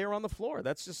minutes out there on the floor.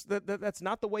 That's just that's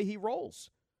not the way he rolls.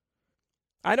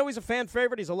 I know he's a fan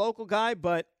favorite. He's a local guy,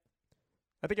 but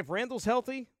I think if Randall's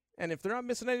healthy and if they're not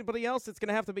missing anybody else, it's going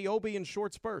to have to be Obi in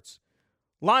short spurts.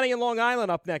 Lonnie in Long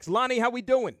Island up next. Lonnie, how we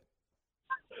doing?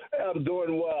 I'm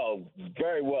doing well,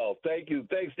 very well. Thank you.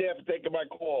 Thanks, Dan, for taking my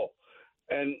call.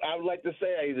 And I would like to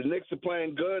say the Knicks are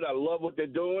playing good. I love what they're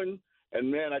doing.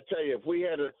 And, man, I tell you, if we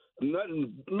had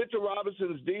Mitchell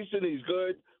Robinson's decent, he's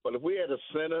good. But if we had a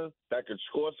center that could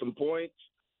score some points,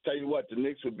 tell you what, the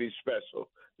Knicks would be special.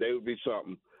 They would be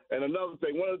something. And another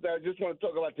thing, one of the things, I just want to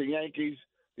talk about the Yankees.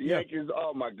 The Yankees,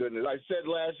 oh, my goodness. I said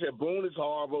last year, Boone is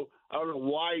horrible. I don't know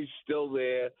why he's still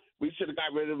there. We should have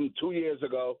got rid of him 2 years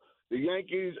ago. The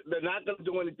Yankees, they're not going to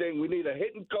do anything. We need a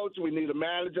hitting coach. We need a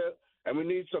manager. And we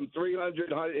need some 300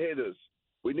 hitters.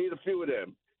 We need a few of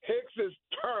them. Hicks is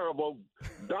terrible.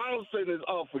 Donaldson is,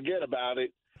 forget about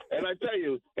it. And I tell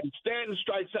you, and Stanton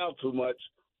strikes out too much.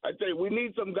 I tell you, we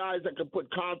need some guys that can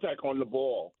put contact on the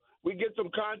ball. We get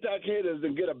some contact hitters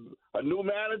and get a new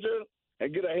manager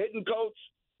and get a hitting coach,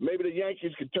 maybe the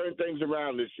Yankees could turn things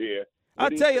around this year. I'll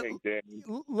tell you,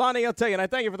 Lonnie, I'll tell you, and I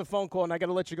thank you for the phone call, and I got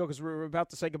to let you go because we're about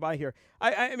to say goodbye here.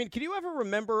 I mean, can you ever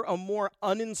remember a more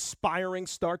uninspiring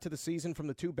start to the season from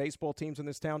the two baseball teams in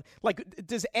this town? Like,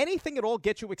 does anything at all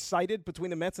get you excited between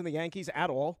the Mets and the Yankees at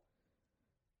all?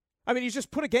 I mean, you just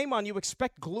put a game on, you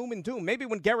expect gloom and doom. Maybe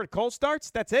when Garrett Cole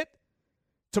starts, that's it.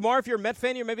 Tomorrow, if you're a Met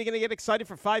fan, you're maybe going to get excited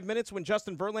for 5 minutes when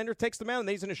Justin Verlander takes the mound, and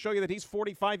he's going to show you that he's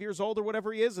 45 years old or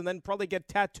whatever he is, and then probably get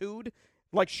tattooed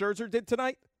like Scherzer did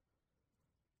tonight.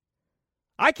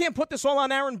 I can't put this all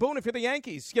on Aaron Boone if you're the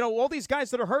Yankees. You know, all these guys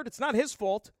that are hurt, it's not his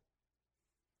fault.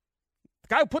 The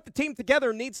guy who put the team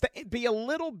together needs to be a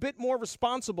little bit more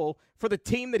responsible for the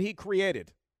team that he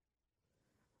created.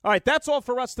 All right, that's all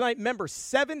for us tonight. Remember,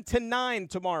 7 to 9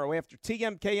 tomorrow after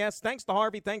TMKS. Thanks to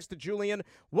Harvey. Thanks to Julian.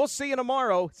 We'll see you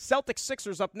tomorrow. Celtics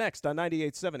Sixers up next on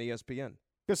 98.7 ESPN.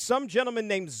 Because some gentleman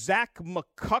named Zach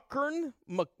Muckenhirn.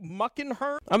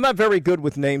 I'm not very good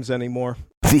with names anymore.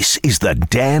 This is the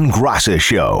Dan Graca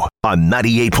Show on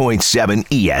 98.7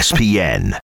 ESPN.